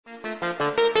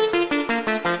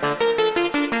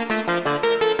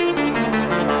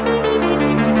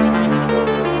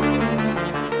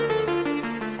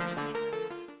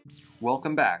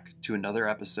Welcome back to another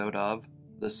episode of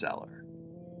The Cellar.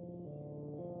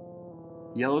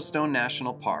 Yellowstone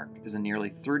National Park is a nearly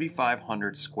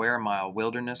 3,500 square mile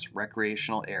wilderness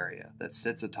recreational area that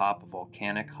sits atop a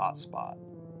volcanic hotspot.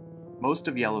 Most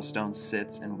of Yellowstone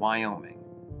sits in Wyoming,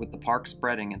 with the park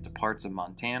spreading into parts of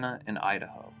Montana and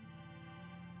Idaho.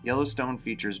 Yellowstone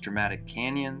features dramatic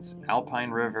canyons,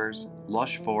 alpine rivers,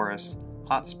 lush forests,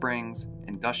 hot springs,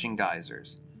 and gushing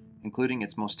geysers, including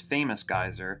its most famous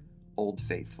geyser, Old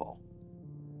Faithful.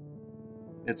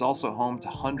 It's also home to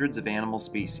hundreds of animal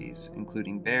species,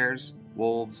 including bears,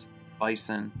 wolves,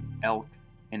 bison, elk,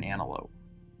 and antelope.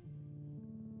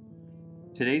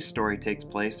 Today's story takes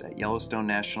place at Yellowstone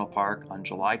National Park on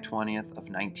July 20th of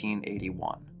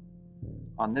 1981.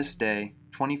 On this day,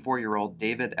 24-year-old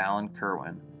David Alan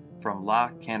Kirwan from La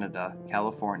Canada,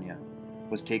 California,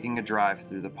 was taking a drive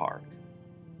through the park.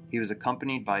 He was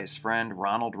accompanied by his friend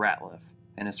Ronald Ratliff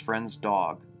and his friend's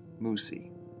dog, Moosey.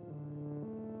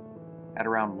 At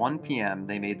around 1 p.m.,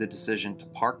 they made the decision to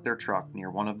park their truck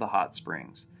near one of the hot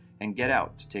springs and get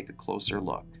out to take a closer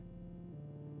look.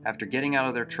 After getting out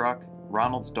of their truck,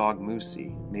 Ronald's dog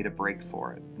Moosey made a break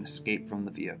for it and escaped from the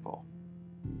vehicle.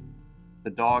 The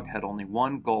dog had only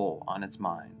one goal on its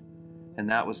mind, and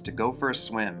that was to go for a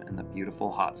swim in the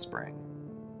beautiful hot spring.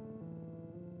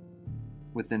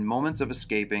 Within moments of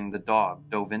escaping, the dog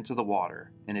dove into the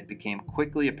water, and it became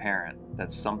quickly apparent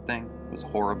that something was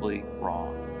horribly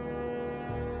wrong.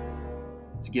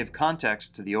 To give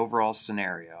context to the overall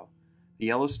scenario, the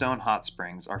Yellowstone hot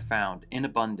springs are found in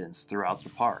abundance throughout the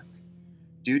park.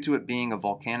 Due to it being a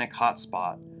volcanic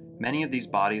hotspot, many of these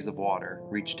bodies of water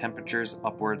reach temperatures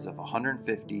upwards of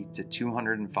 150 to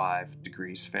 205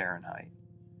 degrees Fahrenheit.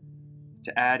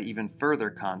 To add even further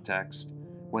context,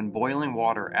 when boiling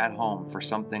water at home for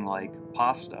something like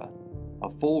pasta, a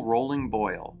full rolling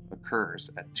boil occurs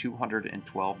at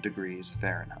 212 degrees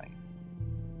Fahrenheit.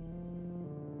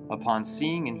 Upon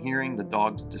seeing and hearing the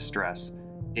dog's distress,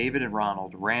 David and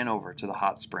Ronald ran over to the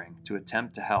hot spring to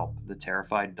attempt to help the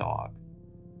terrified dog.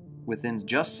 Within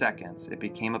just seconds, it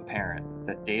became apparent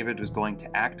that David was going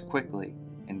to act quickly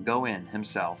and go in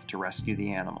himself to rescue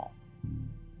the animal.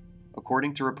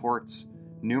 According to reports,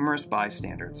 numerous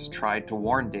bystanders tried to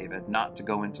warn David not to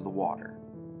go into the water.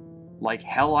 "Like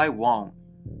hell I won't,"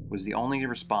 was the only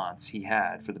response he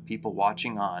had for the people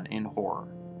watching on in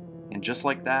horror. And just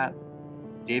like that,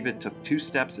 David took 2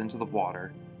 steps into the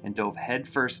water and dove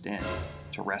headfirst in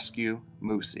to rescue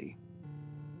Moosey.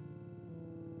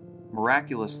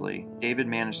 Miraculously, David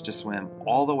managed to swim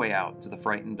all the way out to the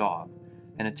frightened dog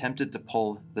and attempted to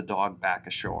pull the dog back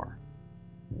ashore.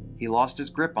 He lost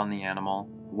his grip on the animal,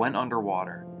 went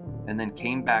underwater, and then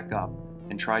came back up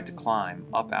and tried to climb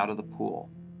up out of the pool.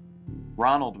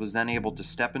 Ronald was then able to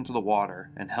step into the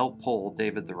water and help pull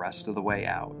David the rest of the way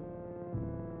out.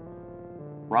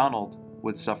 Ronald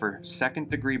would suffer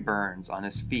second-degree burns on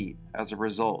his feet as a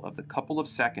result of the couple of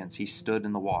seconds he stood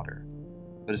in the water,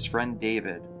 but his friend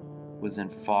David was in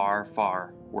far,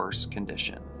 far worse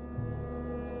condition.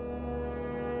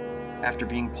 After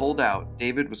being pulled out,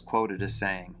 David was quoted as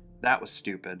saying, "That was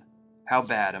stupid. How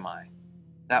bad am I?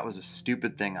 That was a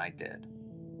stupid thing I did."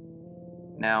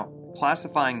 Now,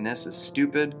 classifying this as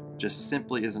stupid just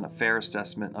simply isn't a fair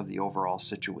assessment of the overall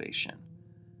situation.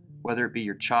 Whether it be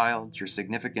your child, your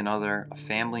significant other, a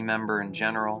family member in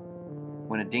general,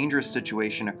 when a dangerous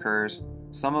situation occurs,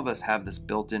 some of us have this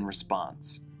built-in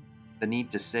response. The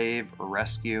need to save or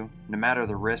rescue, no matter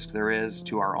the risk there is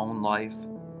to our own life.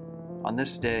 On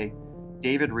this day,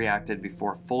 David reacted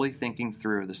before fully thinking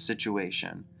through the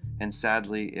situation, and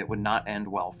sadly, it would not end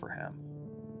well for him.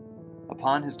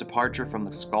 Upon his departure from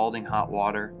the scalding hot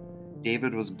water,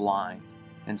 David was blind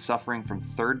and suffering from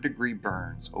third-degree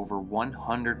burns over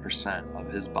 100%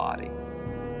 of his body.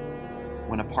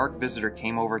 When a park visitor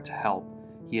came over to help,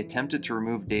 he attempted to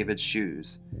remove David's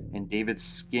shoes, and David's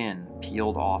skin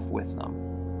peeled off with them.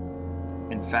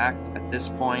 In fact, at this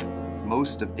point,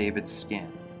 most of David's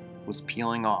skin was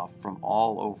peeling off from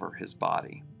all over his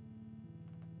body.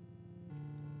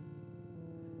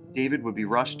 David would be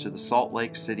rushed to the Salt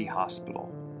Lake City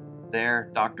Hospital. There,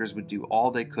 doctors would do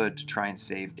all they could to try and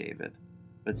save David,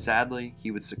 but sadly,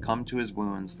 he would succumb to his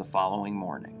wounds the following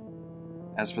morning.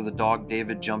 As for the dog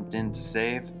David jumped in to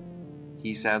save,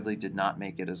 he sadly did not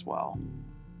make it as well.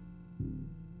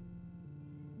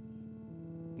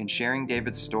 In sharing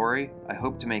David's story, I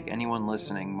hope to make anyone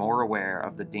listening more aware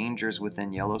of the dangers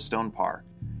within Yellowstone Park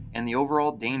and the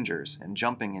overall dangers in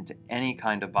jumping into any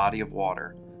kind of body of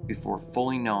water before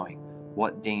fully knowing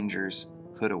what dangers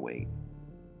could await.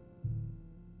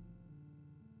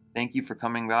 Thank you for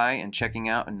coming by and checking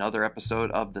out another episode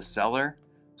of The Cellar.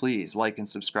 Please like and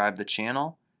subscribe the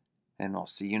channel, and I'll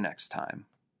see you next time.